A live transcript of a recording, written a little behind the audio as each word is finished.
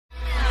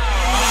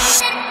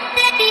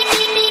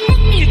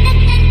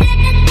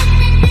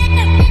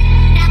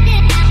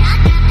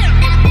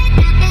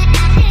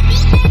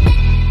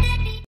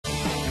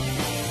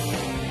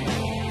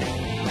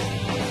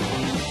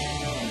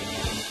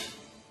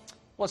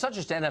it's not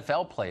just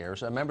NFL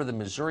players. A member of the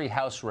Missouri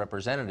House of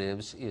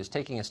Representatives is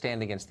taking a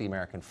stand against the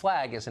American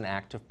flag as an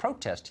act of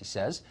protest, he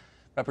says.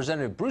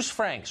 Representative Bruce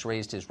Franks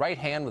raised his right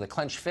hand with a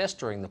clenched fist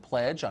during the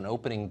pledge on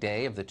opening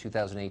day of the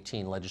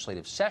 2018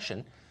 legislative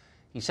session.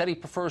 He said he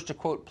prefers to,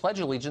 quote, pledge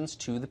allegiance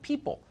to the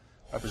people.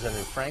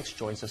 Representative Franks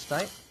joins us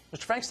tonight.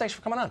 Mr. Franks, thanks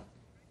for coming on.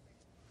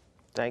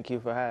 Thank you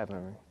for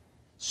having me.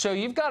 So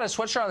you've got a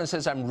sweatshirt on that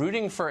says, I'm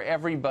rooting for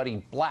everybody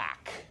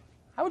black.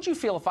 How would you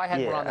feel if I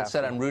had one on that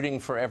said, I'm rooting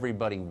for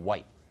everybody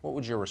white? What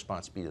would your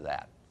response be to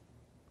that?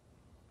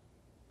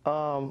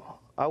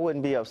 I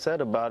wouldn't be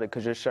upset about it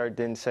because your shirt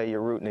didn't say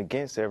you're rooting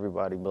against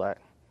everybody black.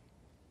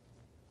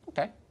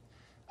 Okay.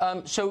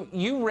 So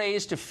you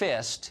raised a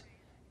fist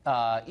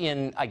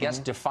in, I guess,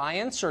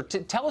 defiance? Or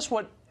tell us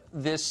what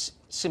this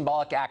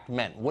symbolic act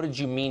meant. What did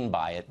you mean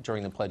by it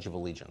during the Pledge of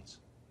Allegiance?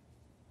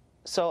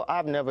 So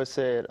I've never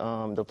said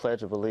the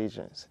Pledge of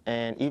Allegiance.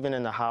 And even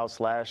in the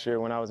House last year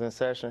when I was in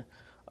session,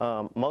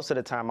 most of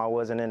the time I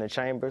wasn't in the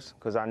chambers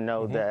because I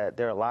know that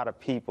there are a lot of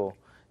people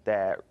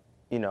that,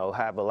 you know,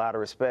 have a lot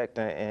of respect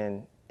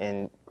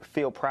and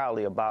feel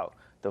proudly about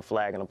the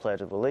flag and the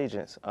Pledge of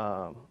Allegiance.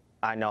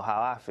 I know how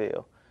I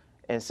feel.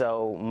 And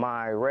so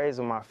my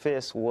raising my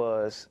fist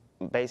was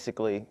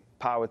basically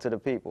power to the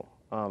people,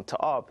 to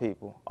all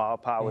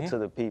power to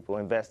the people,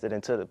 invested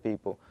into the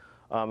people.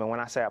 And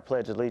when I say I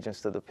pledge allegiance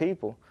to the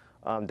people,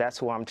 that's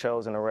who I'm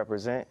chosen to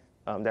represent.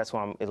 That's who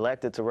I'm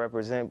elected to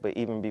represent. But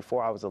even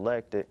before I was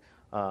elected,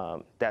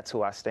 that's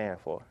who I stand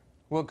for.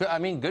 Well, I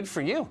mean, good for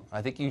you.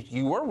 I think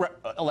you were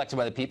elected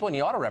by the people, and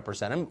you ought to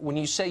represent them. When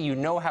you say you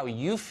know how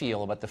you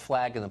feel about the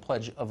flag and the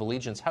Pledge of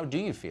Allegiance, how do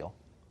you feel?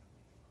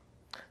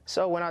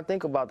 So when I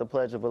think about the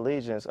Pledge of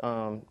Allegiance,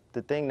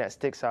 the thing that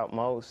sticks out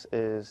most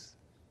is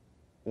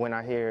when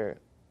I hear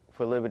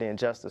for liberty and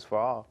justice for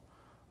all.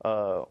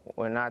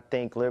 When I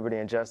think liberty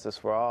and justice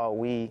for all,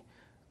 we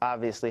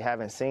obviously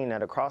haven't seen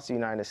that across the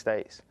United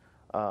States.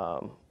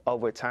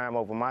 Over time,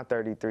 over my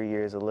 33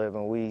 years of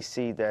living, we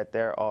see that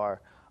there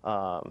are,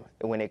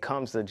 when it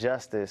comes to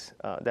justice,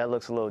 that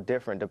looks a little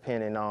different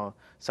depending on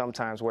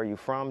sometimes where you're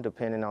from,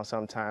 depending on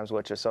sometimes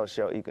what your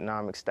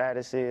socioeconomic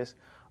status is,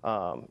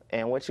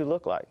 and what you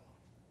look like.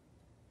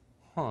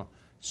 Huh.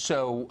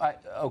 So,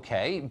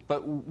 okay,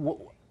 but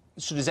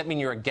so does that mean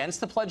you're against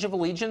the Pledge of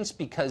Allegiance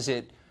because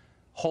it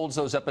holds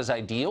those up as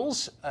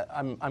ideals?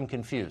 I'm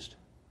confused.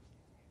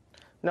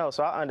 No,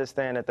 so I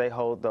understand that they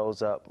hold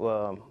those up.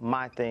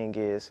 My thing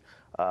is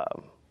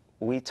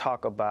we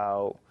talk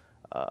about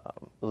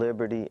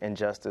liberty and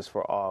justice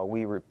for all.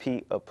 We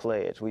repeat a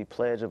pledge. We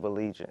pledge of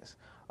allegiance.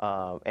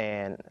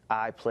 And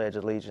I pledge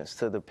allegiance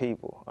to the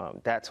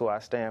people. That's who I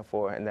stand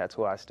for, and that's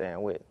who I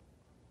stand with.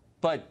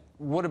 But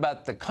what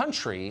about the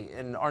country?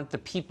 And aren't the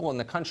people in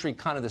the country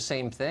kind of the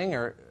same thing?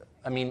 Or,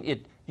 I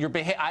mean,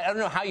 I don't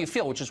know how you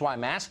feel, which is why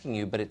I'm asking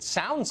you, but it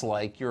sounds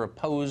like you're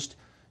opposed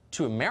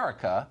to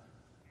America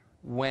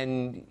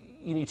when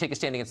you take a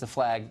stand against the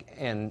flag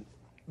and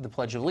the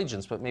Pledge of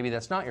Allegiance, but maybe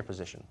that's not your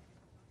position.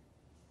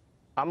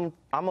 I'm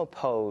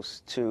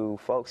opposed to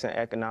folks in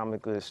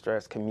economically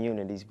distressed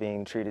communities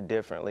being treated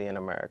differently in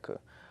America.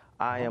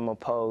 I am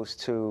opposed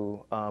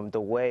to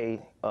the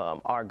way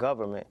our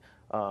government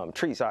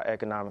treats our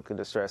economically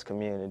distressed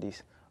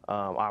communities,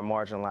 our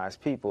marginalized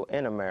people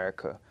in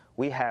America.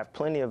 We have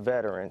plenty of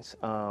veterans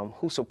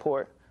who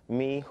support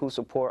me, who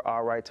support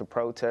our right to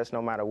protest,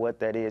 no matter what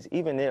that is,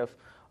 even if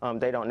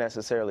they don't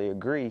necessarily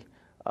agree.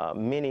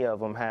 Many of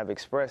them have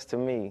expressed to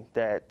me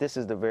that this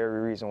is the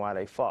very reason why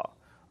they fought.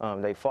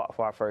 They fought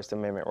for our First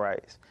Amendment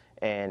rights.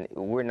 And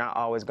we're not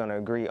always going to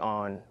agree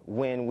on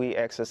when we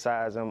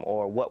exercise them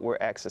or what we're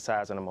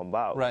exercising them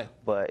about. Right.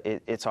 But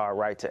it's our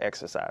right to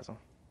exercise them.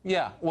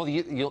 Yeah, well,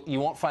 you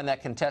won't find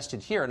that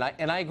contested here.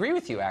 And I agree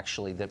with you,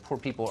 actually, that poor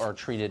people are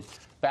treated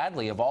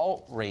badly of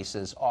all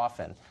races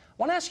often. I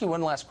want to ask you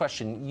one last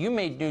question. You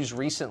made news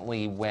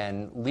recently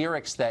when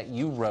lyrics that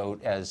you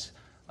wrote as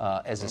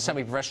a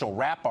semi-professional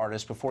rap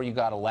artist before you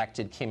got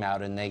elected came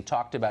out, and they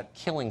talked about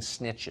killing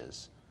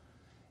snitches.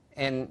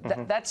 And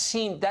that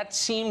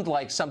seemed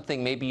like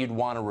something maybe you'd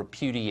want to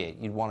repudiate.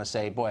 You'd want to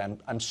say, boy,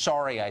 I'm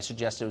sorry I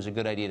suggested it was a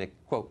good idea to,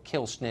 quote,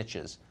 kill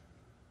snitches.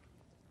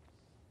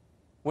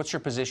 What's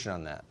your position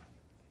on that?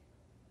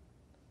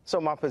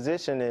 So my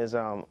position is,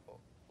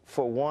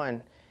 for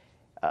one,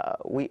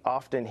 we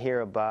often hear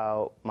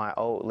about my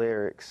old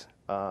lyrics,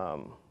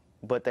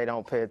 but they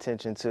don't pay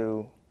attention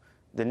to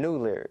the new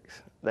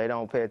lyrics. They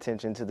don't pay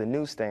attention to the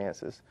new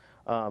stances.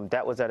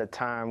 That was at a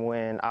time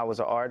when I was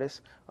an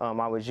artist.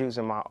 I was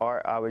using my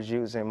art, I was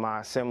using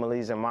my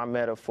similes and my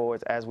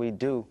metaphors as we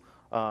do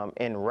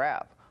in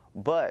rap.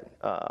 But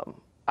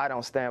I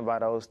don't stand by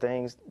those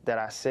things that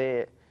I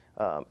said,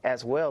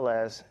 as well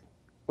as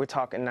we're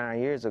talking 9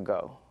 years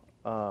ago.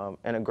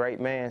 And a great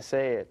man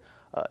said,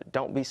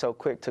 don't be so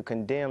quick to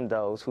condemn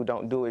those who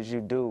don't do as you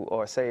do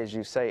or say as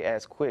you say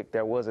as quick.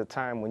 There was a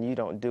time when you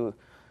don't do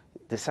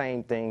the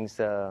same things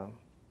that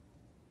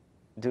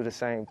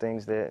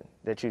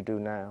you do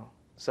now.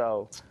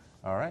 So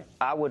All right.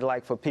 I would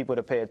like for people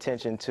to pay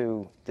attention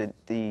to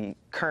the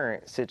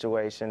current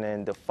situation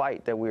and the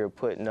fight that we were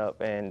putting up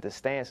and the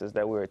stances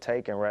that we were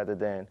taking rather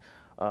than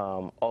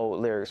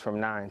old lyrics from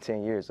 9,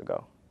 10 years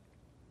ago.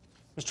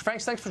 Mr.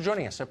 Franks, thanks for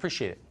joining us. I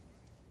appreciate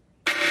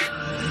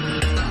it.